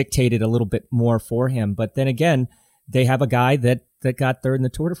be dictated a little bit more for him. But then again, they have a guy that got third in the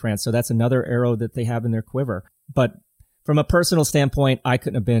Tour de France. So that's another arrow that they have in their quiver. But from a personal standpoint, I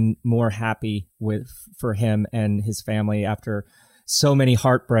couldn't have been more happy for him and his family after so many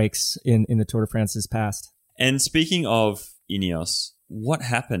heartbreaks in the Tour de France's past. And speaking of Ineos, what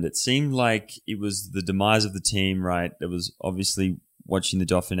happened? It seemed like it was the demise of the team, right? It was obviously watching the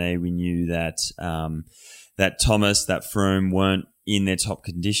Dauphiné. We knew that that Thomas, that Froome weren't in their top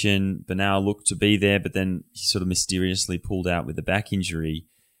condition. Bernal looked to be there, but then he sort of mysteriously pulled out with a back injury.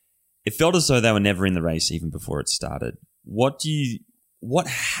 It felt as though they were never in the race even before it started. What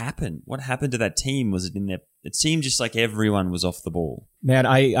happened? What happened to that team? Was it in there? It seemed just like everyone was off the ball. Man,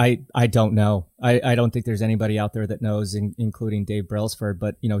 I don't know. I don't think there's anybody out there that knows, including Dave Brailsford.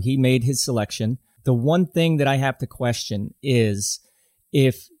 But, he made his selection. The one thing that I have to question is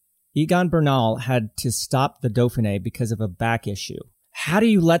if Egan Bernal had to stop the Dauphiné because of a back issue, how do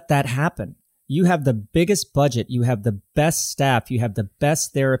you let that happen? You have the biggest budget. You have the best staff. You have the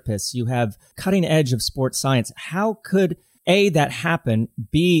best therapists. You have cutting edge of sports science. How could A, that happen,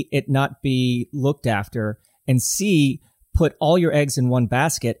 B, it not be looked after, and C, put all your eggs in one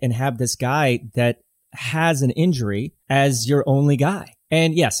basket and have this guy that has an injury as your only guy?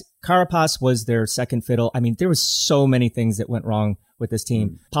 And yes, Carapaz was their second fiddle. I mean, there was so many things that went wrong with this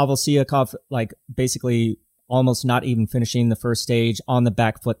team. Pavel Sivakov, basically almost not even finishing the first stage, on the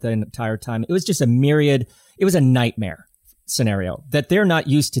back foot the entire time. It was just it was a nightmare scenario that they're not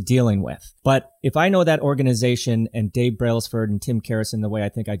used to dealing with. But if I know that organization and Dave Brailsford and Tim Kerrison the way I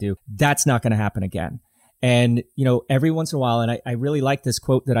think I do, that's not going to happen again. And, every once in a while, and I really like this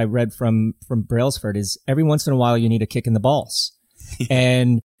quote that I read from Brailsford, is every once in a while you need a kick in the balls.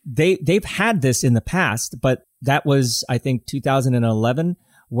 And they've had this in the past, but that was, I think, 2011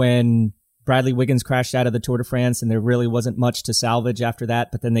 when Bradley Wiggins crashed out of the Tour de France, and there really wasn't much to salvage after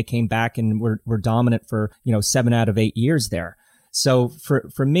that. But then they came back and were dominant for 7 out of 8 years there. So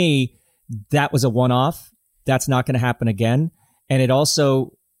for me, that was a one-off. That's not going to happen again. And it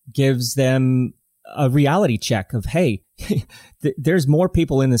also gives them a reality check of, hey, there's more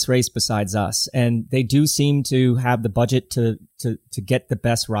people in this race besides us, and they do seem to have the budget to get the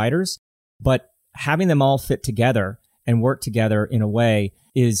best riders. But having them all fit together and work together in a way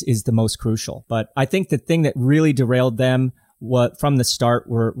is the most crucial. But I think the thing that really derailed them from the start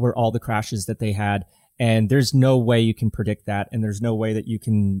were all the crashes that they had. And there's no way you can predict that. And there's no way that you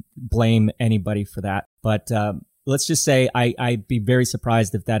can blame anybody for that. But let's just say I'd be very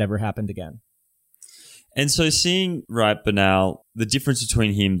surprised if that ever happened again. And so seeing, right, Bernal, the difference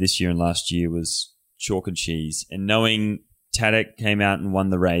between him this year and last year was chalk and cheese. And knowing Tadek came out and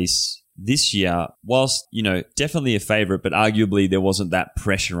won the race this year, whilst, definitely a favourite, but arguably there wasn't that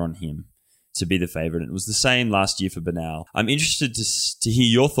pressure on him to be the favourite. It was the same last year for Bernal. I'm interested to hear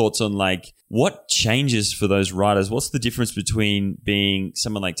your thoughts on, what changes for those riders? What's the difference between being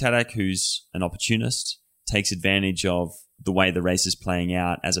someone like Tadek, who's an opportunist, takes advantage of the way the race is playing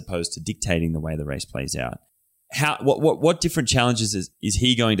out, as opposed to dictating the way the race plays out? What different challenges is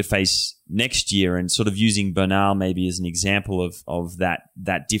he going to face next year, and sort of using Bernal maybe as an example of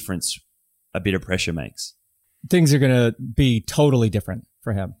that difference a bit of pressure makes? Things are going to be totally different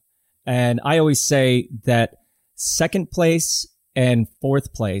for him. And I always say that second place and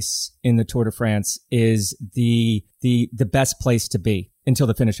fourth place in the Tour de France is the best place to be until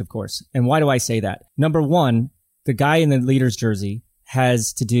the finish, of course. And why do I say that? Number one, the guy in the leader's jersey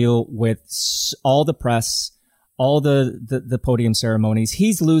has to deal with all the press, all the podium ceremonies.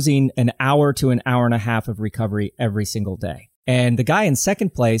 He's losing an hour to an hour and a half of recovery every single day. And the guy in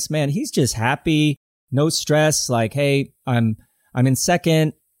second place, man, he's just happy, no stress. Like, hey, I'm in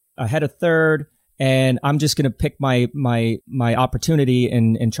second, ahead of third, and I'm just going to pick my opportunity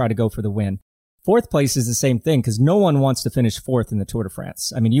and try to go for the win. Fourth place is the same thing, because no one wants to finish fourth in the Tour de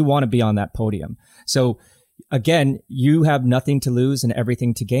France. I mean, you want to be on that podium. So again, you have nothing to lose and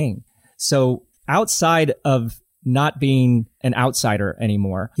everything to gain. So outside of not being an outsider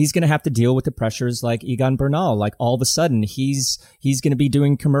anymore, he's going to have to deal with the pressures like Egan Bernal. Like, all of a sudden, he's going to be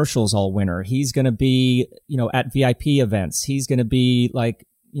doing commercials all winter. He's going to be, at VIP events. He's going to be a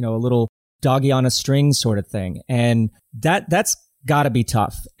little doggy on a string sort of thing. And that's got to be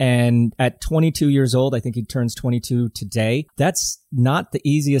tough. And at 22 years old, I think he turns 22 today. That's not the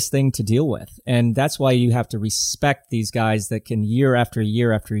easiest thing to deal with. And that's why you have to respect these guys that can year after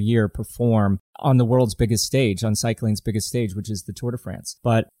year after year perform on the world's biggest stage, on cycling's biggest stage, which is the Tour de France.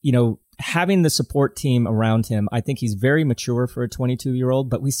 But, having the support team around him, I think he's very mature for a 22-year-old.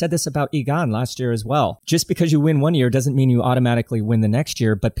 But we said this about Egan last year as well. Just because you win one year doesn't mean you automatically win the next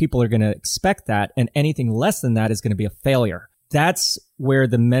year, but people are going to expect that. And anything less than that is going to be a failure. That's where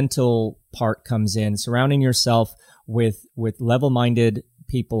the mental part comes in, surrounding yourself with level-minded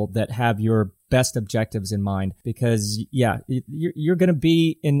people that have your best objectives in mind, because you're going to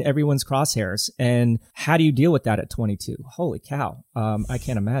be in everyone's crosshairs. And how do you deal with that at 22? Holy cow. I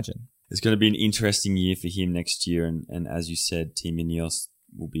can't imagine. It's going to be an interesting year for him next year. And as you said, Team Ineos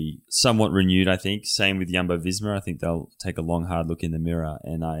will be somewhat renewed, I think. Same with Jumbo-Visma. I think they'll take a long, hard look in the mirror.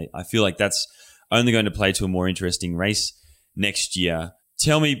 And I feel like that's only going to play to a more interesting race next year.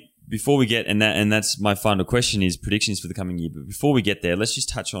 Tell me, before we get, and that's my final question, is predictions for the coming year. But before we get there, let's just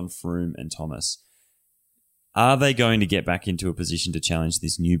touch on Froome and Thomas. Are they going to get back into a position to challenge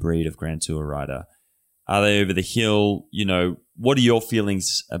this new breed of Grand Tour rider? Are they over the hill? What are your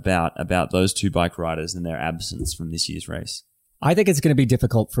feelings about those two bike riders and their absence from this year's race? I think it's going to be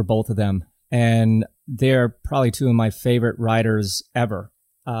difficult for both of them. And they're probably two of my favorite riders ever.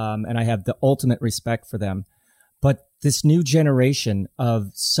 And I have the ultimate respect for them. But this new generation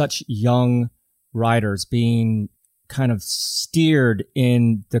of such young riders being kind of steered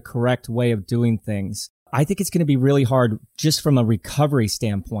in the correct way of doing things, I think it's going to be really hard just from a recovery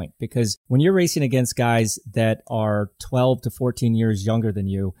standpoint, because when you're racing against guys that are 12 to 14 years younger than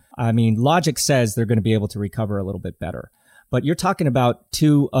you, logic says they're going to be able to recover a little bit better. But you're talking about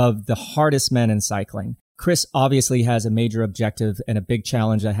two of the hardest men in cycling. Chris obviously has a major objective and a big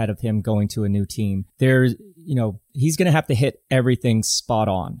challenge ahead of him going to a new team. He's going to have to hit everything spot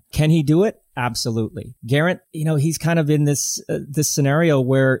on. Can he do it? Absolutely. Geraint, he's kind of in this scenario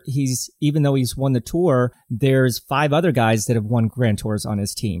where even though he's won the Tour, there's 5 other guys that have won Grand Tours on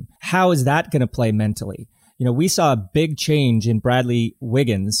his team. How is that going to play mentally? We saw a big change in Bradley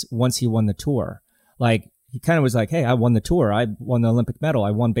Wiggins once he won the Tour. Like, he kind of was like, hey, I won the Tour. I won the Olympic medal.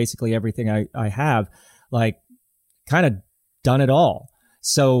 I won basically everything I have. Like, kind of done it all.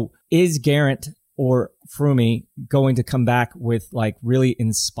 So is Geraint or Froome going to come back with really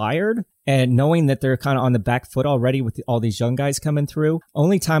inspired and knowing that they're kind of on the back foot already with all these young guys coming through?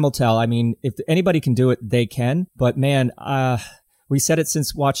 Only time will tell. If anybody can do it, they can. But man, we said it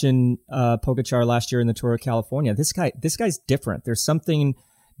since watching Pogačar last year in the Tour of California. This guy's different. There's something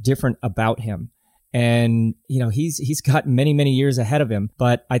different about him. And, he's got many, many years ahead of him.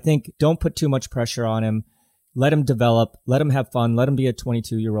 But I think don't put too much pressure on him. Let him develop. Let him have fun. Let him be a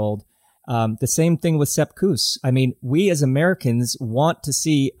 22-year-old. The same thing with Sepp Kuss. We as Americans want to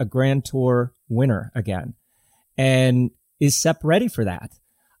see a Grand Tour winner again. And is Sepp ready for that?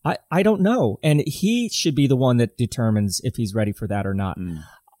 I don't know. And he should be the one that determines if he's ready for that or not.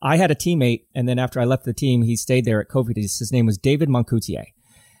 I had a teammate, and then after I left the team, he stayed there at Cofidis. His name was David Moncoutier.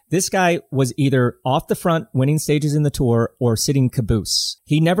 This guy was either off the front winning stages in the Tour or sitting caboose.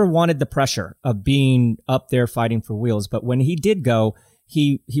 He never wanted the pressure of being up there fighting for wheels. But when he did go,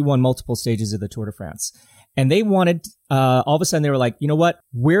 he won multiple stages of the Tour de France. And they wanted, all of a sudden they were like, you know what?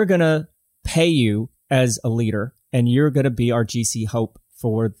 We're going to pay you as a leader and you're going to be our GC hope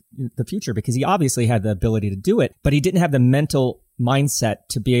for the future, because he obviously had the ability to do it, but he didn't have the mental mindset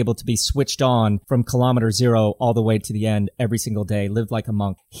to be able to be switched on from kilometer 0 all the way to the end every single day, lived like a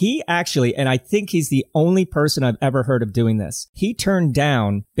monk. He actually, and I think he's the only person I've ever heard of doing this, he turned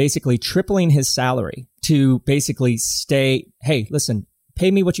down basically tripling his salary to basically stay, hey, listen, pay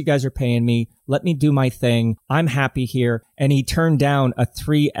me what you guys are paying me. Let me do my thing. I'm happy here. And he turned down a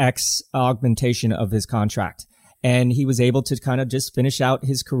 3x augmentation of his contract. And he was able to kind of just finish out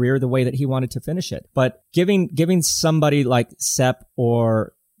his career the way that he wanted to finish it. But giving somebody like Sepp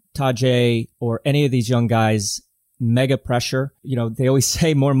or Tajay or any of these young guys mega pressure, they always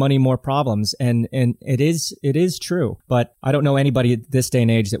say more money, more problems. And it is true. But I don't know anybody at this day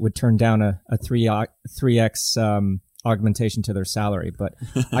and age that would turn down a 3x augmentation to their salary. But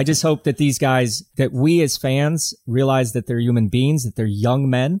I just hope that these guys, that we as fans realize that they're human beings, that they're young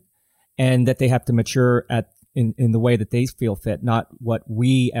men, and that they have to mature in the way that they feel fit, not what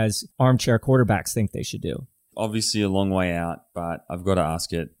we as armchair quarterbacks think they should do. Obviously a long way out, but I've got to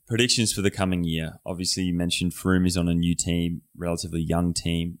ask it. Predictions for the coming year. Obviously you mentioned Froome is on a new team, relatively young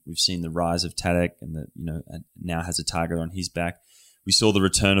team. We've seen the rise of Tadej and now has a target on his back. We saw the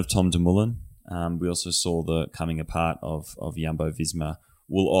return of Tom Dumoulin. We also saw the coming apart of Jumbo-Visma.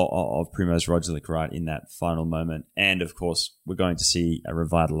 of Primož Roglic right in that final moment. And of course, we're going to see a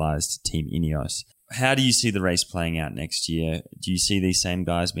revitalized Team Ineos. How do you see the race playing out next year? Do you see these same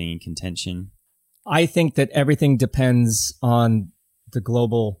guys being in contention? I think that everything depends on the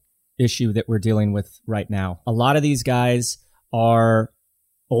global issue that we're dealing with right now. A lot of these guys are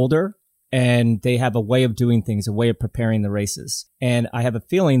older and they have a way of doing things, a way of preparing the races. And I have a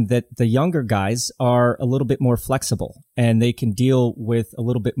feeling that the younger guys are a little bit more flexible and they can deal with a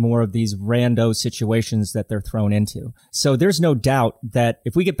little bit more of these rando situations that they're thrown into. So there's no doubt that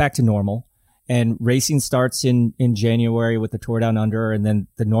if we get back to normal and racing starts in January with the Tour Down Under and then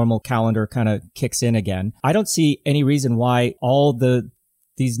the normal calendar kind of kicks in again, I don't see any reason why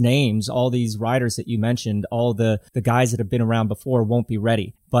these names, all these riders that you mentioned, all the guys that have been around before won't be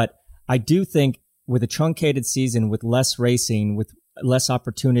ready. But I do think with a truncated season, with less racing, with less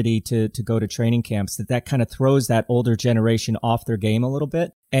opportunity to go to training camps, that kind of throws that older generation off their game a little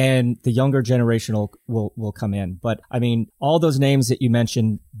bit, and the younger generation will come in. But I mean, all those names that you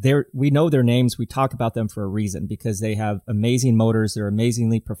mentioned, we know their names. We talk about them for a reason because they have amazing motors. They're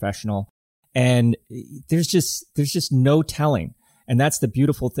amazingly professional, and there's just no telling. And that's the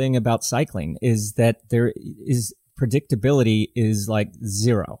beautiful thing about cycling is that there is predictability is like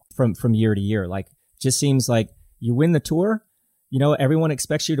zero from year to year. Like, just seems like you win the Tour, everyone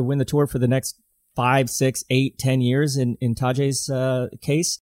expects you to win the Tour for the next 5, 6, 8, 10 years in Taj's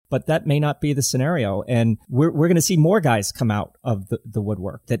case, but that may not be the scenario. And we're going to see more guys come out of the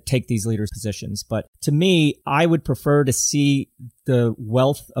woodwork that take these leaders positions. But to me, I would prefer to see the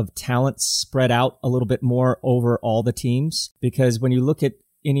wealth of talent spread out a little bit more over all the teams, because when you look at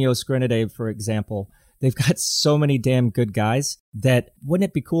Ineos Grenadier, for example, they've got so many damn good guys that wouldn't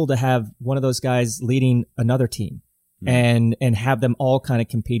it be cool to have one of those guys leading another team and have them all kind of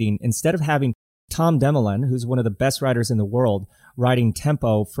competing instead of having Tom Dumoulin, who's one of the best riders in the world, riding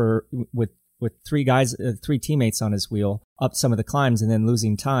tempo with three teammates on his wheel up some of the climbs and then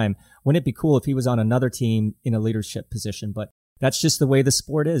losing time. Wouldn't it be cool if he was on another team in a leadership position? But that's just the way the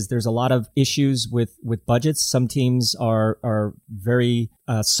sport is. There's a lot of issues with budgets. Some teams are very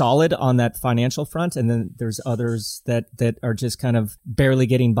solid on that financial front, and then there's others that are just kind of barely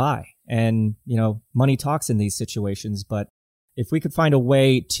getting by. And money talks in these situations. But if we could find a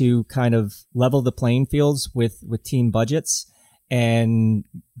way to kind of level the playing fields with team budgets and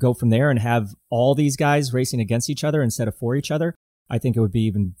go from there and have all these guys racing against each other instead of for each other, I think it would be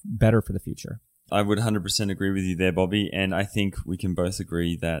even better for the future. I would 100% agree with you there, Bobby. And I think we can both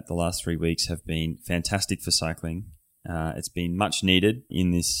agree that the last 3 weeks have been fantastic for cycling. It's been much needed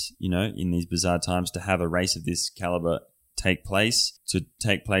in this, in these bizarre times to have a race of this caliber take place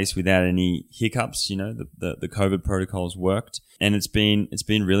without any hiccups. The COVID protocols worked, and it's been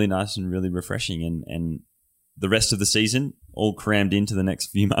really nice and really refreshing. And the rest of the season all crammed into the next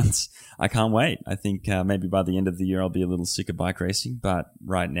few months. I can't wait. I think maybe by the end of the year I'll be a little sick of bike racing, but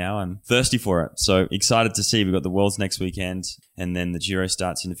right now I'm thirsty for it. So excited to see. We've got the Worlds next weekend, and then the Giro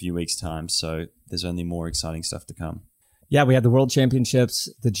starts in a few weeks' time. So there's only more exciting stuff to come. Yeah, we have the World Championships,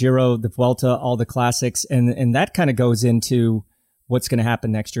 the Giro, the Vuelta, all the classics, and that kind of goes into what's going to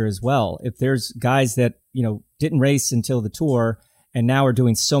happen next year as well. If there's guys that, didn't race until the Tour and now are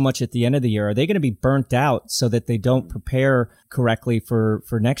doing so much at the end of the year, are they going to be burnt out so that they don't prepare correctly for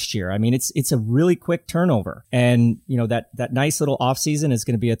next year? I mean, it's a really quick turnover, and that nice little off season is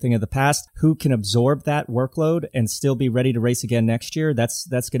going to be a thing of the past. Who can absorb that workload and still be ready to race again next year? That's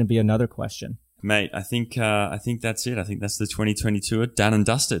going to be another question. Mate, I think that's it. I think that's the 2022 done and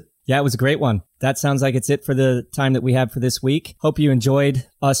dusted. Yeah, it was a great one. That sounds like it's it for the time that we have for this week. Hope you enjoyed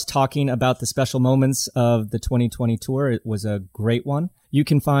us talking about the special moments of the 2020 Tour. It was a great one. You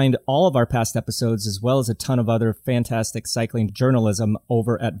can find all of our past episodes as well as a ton of other fantastic cycling journalism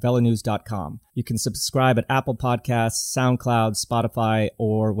over at velonews.com. You can subscribe at Apple Podcasts, SoundCloud, Spotify,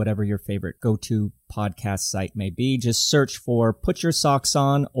 or whatever your favorite go-to podcast site may be. Just search for Put Your Socks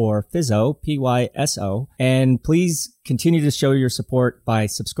On or Physo, Pyso, and please continue to show your support by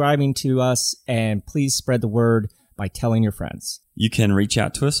subscribing to us, and please spread the word by telling your friends. You can reach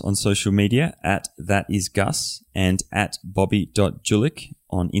out to us on social media at ThatIsGus and at Bobby.Julich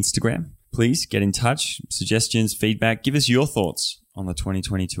on Instagram. Please get in touch, suggestions, feedback. Give us your thoughts on the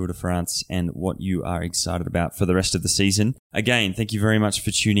 2020 Tour de France and what you are excited about for the rest of the season. Again, thank you very much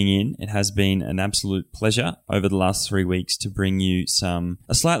for tuning in. It has been an absolute pleasure over the last 3 weeks to bring you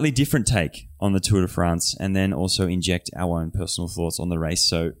a slightly different take on the Tour de France and then also inject our own personal thoughts on the race.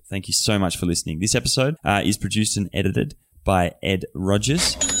 So thank you so much for listening. This episode is produced and edited by Ed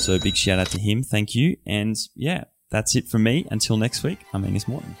Rogers. So big shout out to him. Thank you. And yeah, that's it from me. Until next week, I'm Angus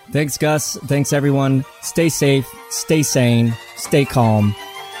Morton. Thanks, Gus. Thanks, everyone. Stay safe, stay sane, stay calm,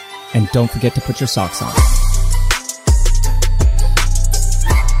 and don't forget to put your socks on.